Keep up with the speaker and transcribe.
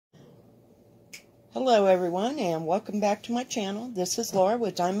Hello everyone, and welcome back to my channel. This is Laura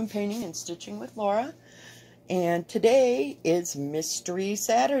with Diamond Painting and Stitching with Laura, and today is Mystery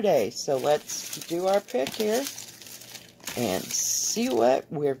Saturday, so let's do our pick here and see what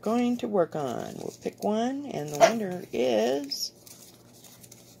we're going to work on. We'll pick one, and the winner is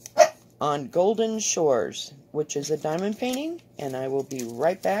On Golden Shores, which is a diamond painting, and I will be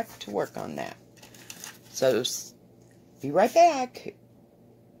right back to work on that. So, be right back.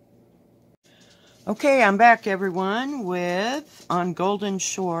 Okay, I'm back, everyone, with On Golden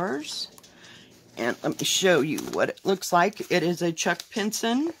Shores. And let me show you what it looks like. It is a Chuck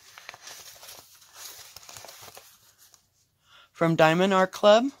Pinson from Diamond Art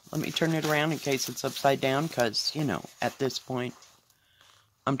Club. Let me turn it around in case it's upside down, because, you know, at this point,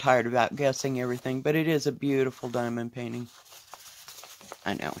 I'm tired of outguessing everything. But it is a beautiful diamond painting.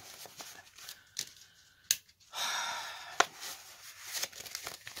 I know.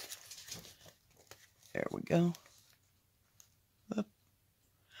 There we go. Up.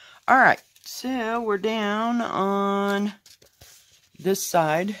 All right, so we're down on this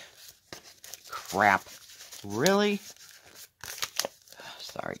side. Crap. Really?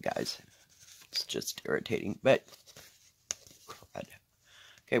 Sorry, guys. It's just irritating, but crud.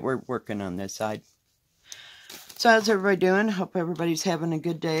 Okay, we're working on this side. So how's everybody doing? Hope everybody's having a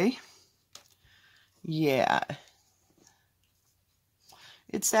good day. Yeah.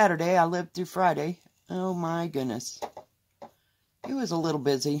 It's Saturday. I lived through Friday. Oh my goodness. It was a little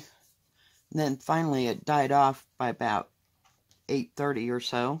busy. And then finally it died off by about 8:30 or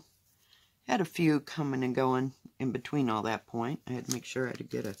so. Had a few coming and going in between all that point. I had to make sure I had to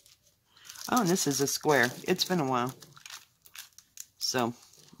get a... Oh, and this is a square. It's been a while. So,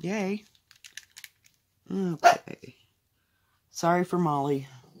 yay. Okay. Sorry for Molly.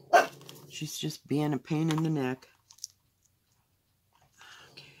 She's just being a pain in the neck.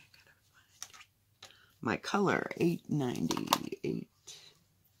 My color, 898.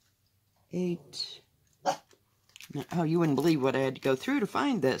 Oh, you wouldn't believe what I had to go through to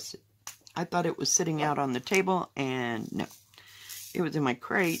find this. I thought it was sitting out on the table, and no. It was in my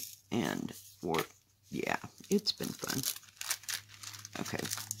crate, and, yeah, it's been fun. Okay,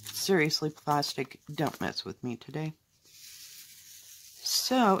 seriously, plastic, don't mess with me today.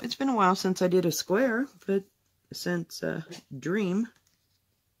 So, it's been a while since I did a square, but since Dream,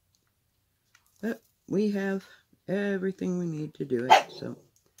 but we have everything we need to do it, so,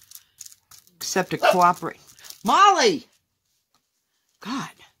 except to cooperate. Molly! God.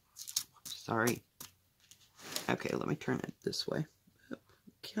 Sorry. Okay, let me turn it this way.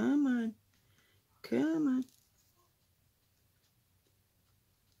 Come on. Come on.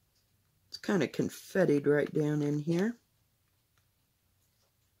 It's kind of confettied right down in here.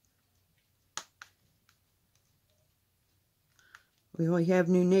 We only have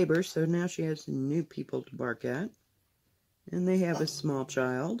new neighbors, so now she has new people to bark at. And they have a small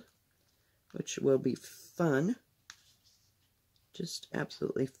child, which will be fun. Just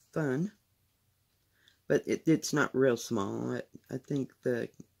absolutely fun. But it's not real small. I think the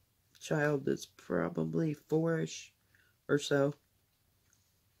child is probably 4-ish or so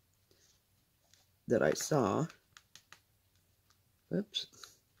that I saw. Oops.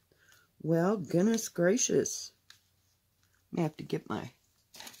 Well, goodness gracious. I have to get my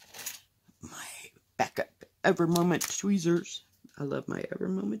backup Ever Moment tweezers. I love my Ever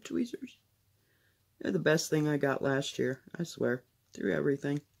Moment tweezers. They're the best thing I got last year, I swear, through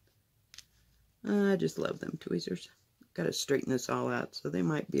everything. I just love them tweezers. Got to straighten this all out, so they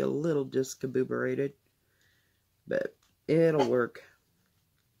might be a little discombobulated, but it'll work.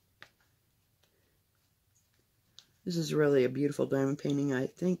 This is really a beautiful diamond painting. I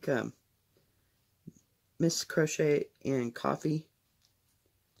think Miss Crochet and Coffee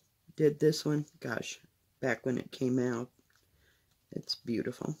did this one. Gosh, back when it came out. It's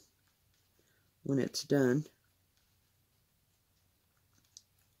beautiful when it's done.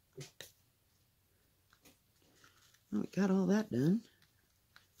 We got all that done.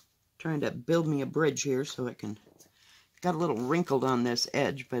 Trying to build me a bridge here so I can... Got a little wrinkled on this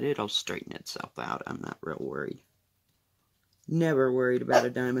edge, but it'll straighten itself out. I'm not real worried. Never worried about a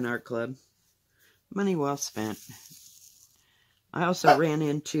Diamond Art Club. Money well spent. I also ran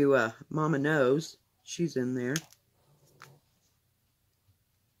into Mama Knows. She's in there.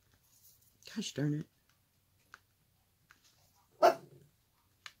 Gosh darn it.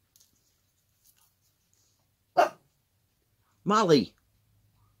 Molly!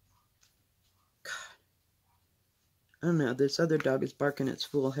 God. I don't know, this other dog is barking its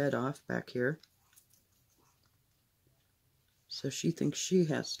full head off back here. So she thinks she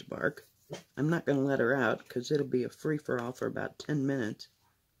has to bark. I'm not going to let her out because it'll be a free-for-all for about 10 minutes.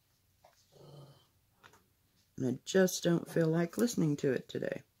 And I just don't feel like listening to it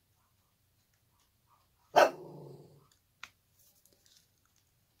today. Of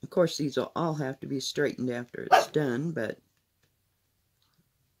course, these will all have to be straightened after it's done, but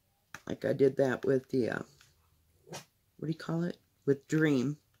like I did that with the, what do you call it? With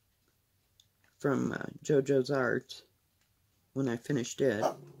Dream from JoJo's Art when I finished it.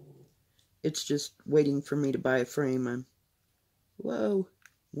 It's just waiting for me to buy a frame. I'm, whoa,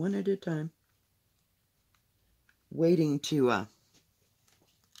 one at a time. Waiting to,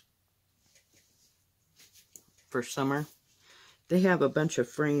 for summer. They have a bunch of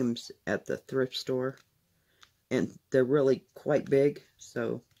frames at the thrift store, and they're really quite big,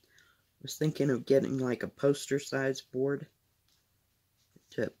 so I was thinking of getting like a poster size board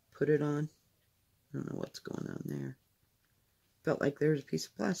to put it on. I don't know what's going on there. Felt like there was a piece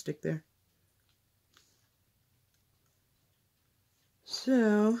of plastic there.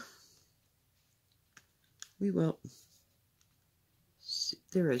 So, we will see.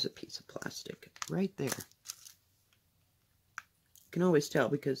 There is a piece of plastic right there. You can always tell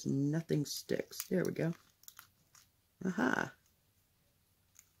because nothing sticks. There we go. Aha.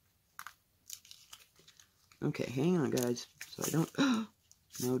 Okay, hang on, guys. So I don't...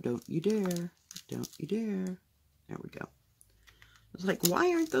 No, don't you dare. Don't you dare. There we go. I was like,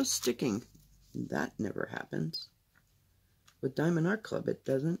 why aren't those sticking? That never happens. With Diamond Art Club, it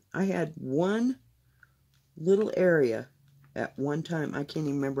doesn't. I had one little area at one time. I can't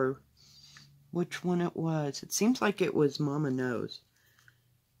even remember which one it was. It seems like it was Mama Knows,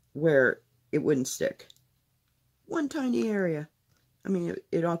 where it wouldn't stick. One tiny area. I mean,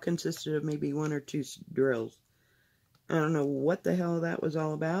 it all consisted of maybe 1 or 2 drills. I don't know what the hell that was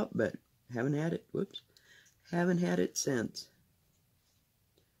all about, but haven't had it. Whoops. Haven't had it since.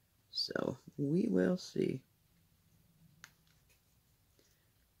 So, we will see.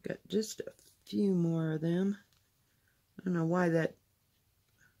 Got just a few more of them. I don't know why that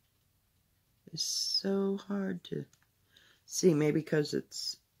is so hard to see. Maybe because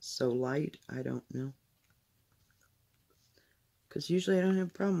it's so light. I don't know. Because usually I don't have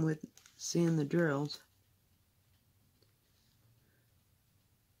a problem with seeing the drills.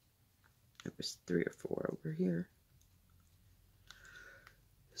 There was 3 or 4 over here.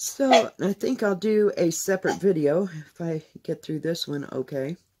 So, I think I'll do a separate video, if I get through this one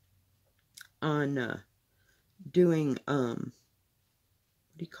okay, on doing, what do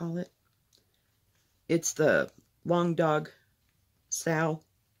you call it? It's the Long Dog SAL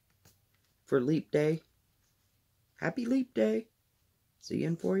for Leap Day. Happy Leap Day. See you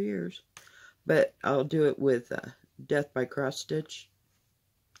in 4 years. But I'll do it with Death by Cross Stitch,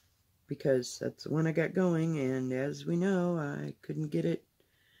 because that's the one I got going, and as we know, I couldn't get it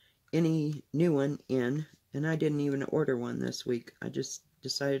any new one in, and I didn't even order one this week. I just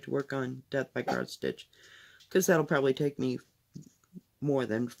decided to work on Death by Cross Stitch, because that'll probably take me more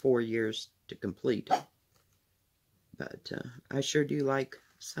than 4 years to complete. But I sure do like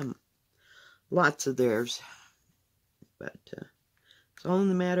lots of theirs. But it's all in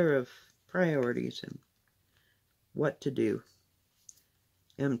the matter of priorities and what to do.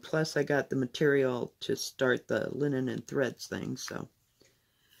 And plus I got the material to start the linen and threads thing, so,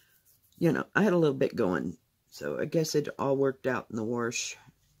 you know, I had a little bit going. So I guess it all worked out in the wash.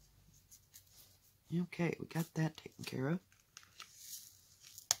 Okay, we got that taken care of.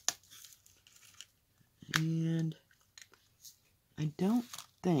 And I don't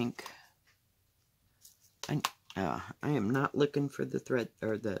think... I am not looking for the thread,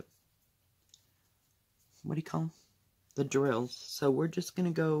 or the... What do you call them? The drills. So we're just going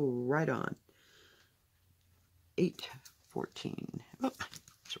to go right on. 8:14. Oh,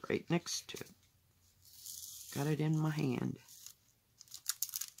 it's right next to it. Got it in my hand.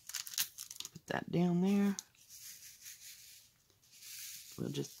 Put that down there.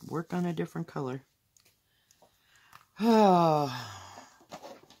 We'll just work on a different color. Oh,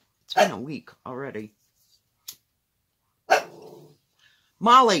 it's been a week already.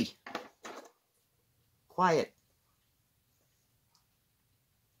 Molly! Quiet.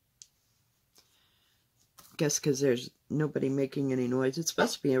 Guess because there's nobody making any noise. It's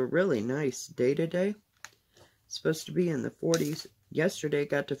supposed to be a really nice day today. It's supposed to be in the 40s. Yesterday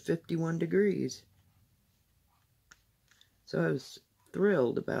it got to 51 degrees. So I was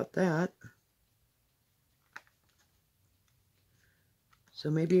thrilled about that.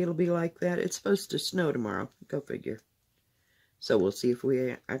 So maybe it'll be like that. It's supposed to snow tomorrow. Go figure. So we'll see if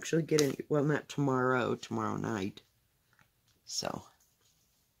we actually get any. Well, not tomorrow. Tomorrow night. So.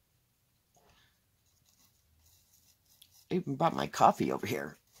 I even brought my coffee over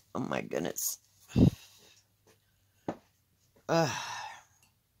here. Oh my goodness.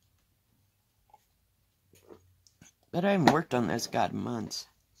 But I haven't worked on this, God, months.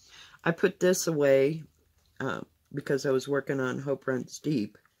 I put this away because I was working on Hope Runs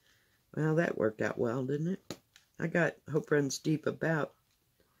Deep. Well, that worked out well, didn't it? I got Hope Runs Deep about,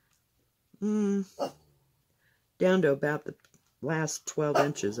 down to about the last 12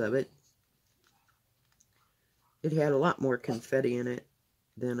 inches of it. It had a lot more confetti in it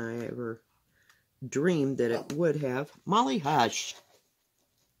than I ever dreamed that it would have. Molly, hush.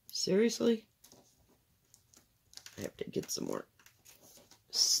 Seriously? I have to get some more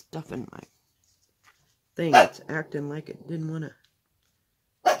stuff in my thing. It's acting like it didn't want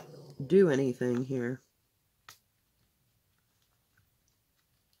to do anything here.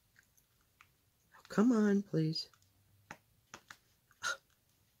 Oh, come on, please.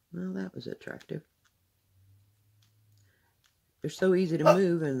 Well, that was attractive. They're so easy to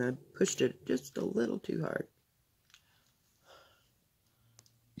move, and I pushed it just a little too hard.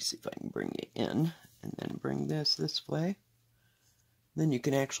 Let me see if I can bring you in, and then bring this way. Then you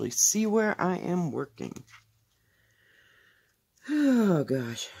can actually see where I am working. Oh,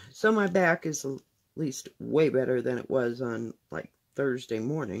 gosh. So my back is at least way better than it was on, like, Thursday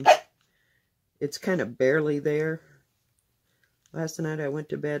morning. It's kind of barely there. Last night I went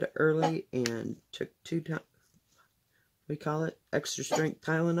to bed early and took we call it extra strength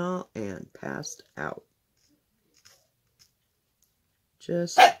Tylenol and passed out.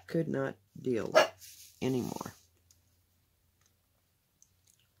 Just could not deal anymore.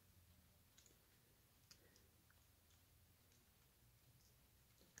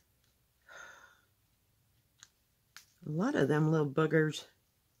 A lot of them little buggers,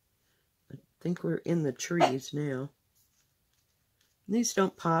 I think we're in the trees now. These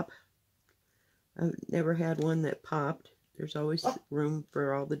don't pop. I've never had one that popped. There's always room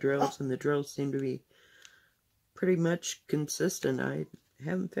for all the drills, and the drills seem to be pretty much consistent. I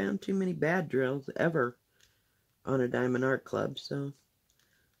haven't found too many bad drills ever on a Diamond Art Club, so.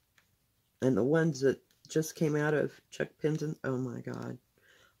 And the ones that just came out of Chuck Pinson, oh my God.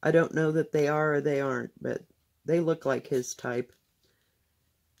 I don't know that they are or they aren't, but they look like his type.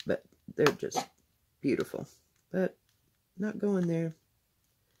 But they're just beautiful. But not going there.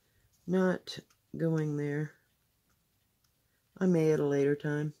 Not going there. I may at a later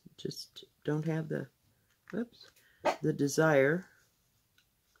time. Just don't have the, the desire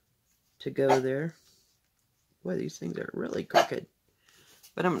to go there. Boy, these things are really crooked.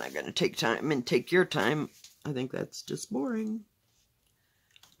 But I'm not going to take time and take your time. I think that's just boring.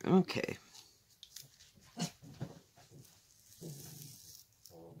 Okay.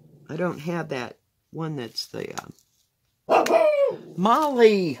 I don't have that one that's the,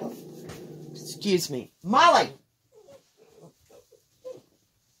 Molly! Excuse me. Molly!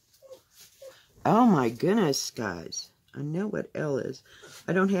 Oh my goodness, guys. I know what L is.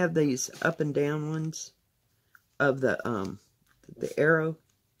 I don't have these up and down ones of the arrow.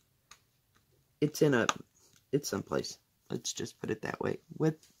 It's someplace. Let's just put it that way.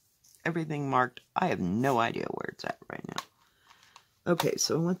 With everything marked, I have no idea where it's at right now. Okay,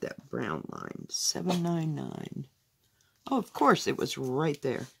 so I want that brown line. 799. Oh, of course, it was right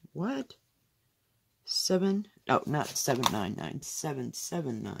there. What? Oh, not 799.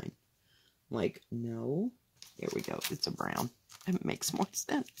 779. Like, no. There we go. It's a brown. It makes more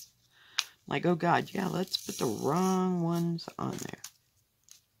sense. Like, oh God, yeah, let's put the wrong ones on there.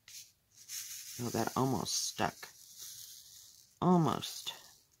 Oh, that almost stuck. Almost.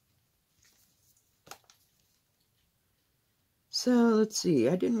 So, let's see.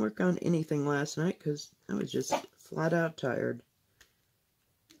 I didn't work on anything last night because I was just flat out tired.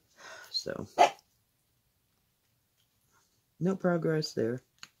 So, no progress there.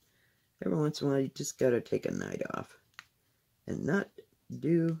 Every once in a while, you just got to take a night off and not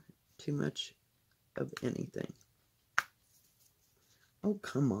do too much of anything. Oh,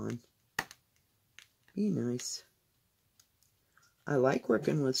 come on. Be nice. I like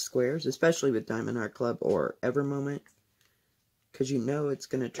working with squares, especially with Diamond Art Club or Evermoment, because you know it's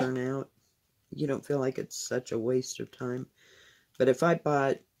going to turn out. You don't feel like it's such a waste of time. But if I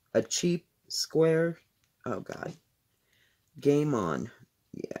bought a cheap square, oh God, game on.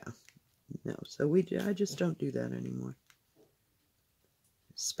 Yeah. No, so I just don't do that anymore.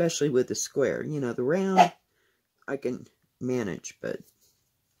 Especially with the square. You know, the round, I can manage, but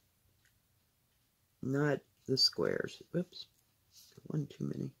not the squares. Whoops. One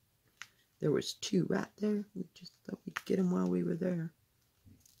too many. There was two right there. We just thought we'd get them while we were there.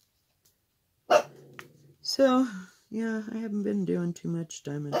 So, yeah, I haven't been doing too much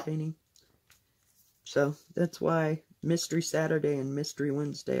diamond painting. So, that's why Mystery Saturday and Mystery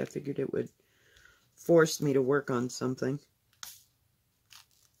Wednesday, I figured it would force me to work on something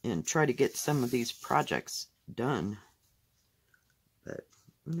and try to get some of these projects done. But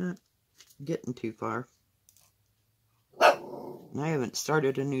I'm not getting too far. And I haven't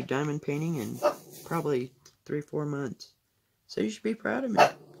started a new diamond painting in probably 3-4 months. So you should be proud of me.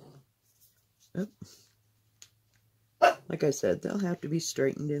 Oh. Like I said, they'll have to be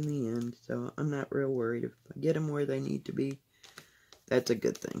straightened in the end, so I'm not real worried. If I get them where they need to be, that's a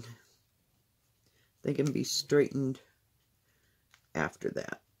good thing. They can be straightened after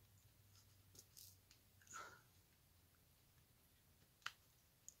that.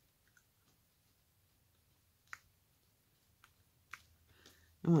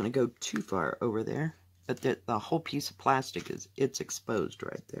 I don't want to go too far over there, but the whole piece of plastic it's exposed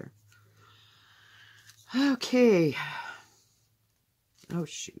right there. Okay. Oh,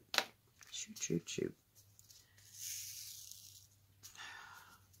 shoot. Shoot, shoot, shoot.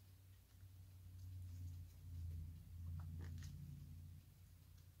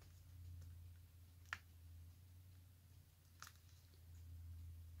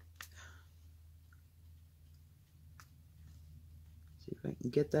 See if I can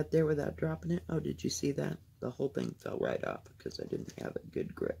get that there without dropping it. Oh, did you see that? The whole thing fell right off because I didn't have a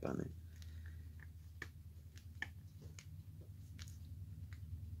good grip on it.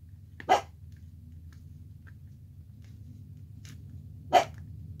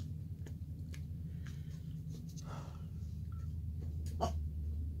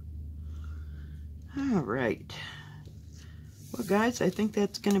 All right. Well, guys, I think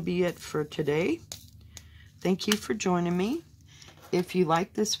that's going to be it for today. Thank you for joining me. If you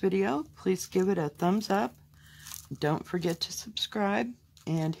like this video, please give it a thumbs up. Don't forget to subscribe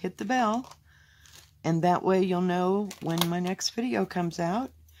and hit the bell. And that way you'll know when my next video comes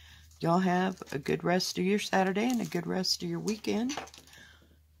out. Y'all have a good rest of your Saturday and a good rest of your weekend.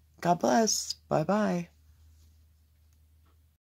 God bless. Bye-bye.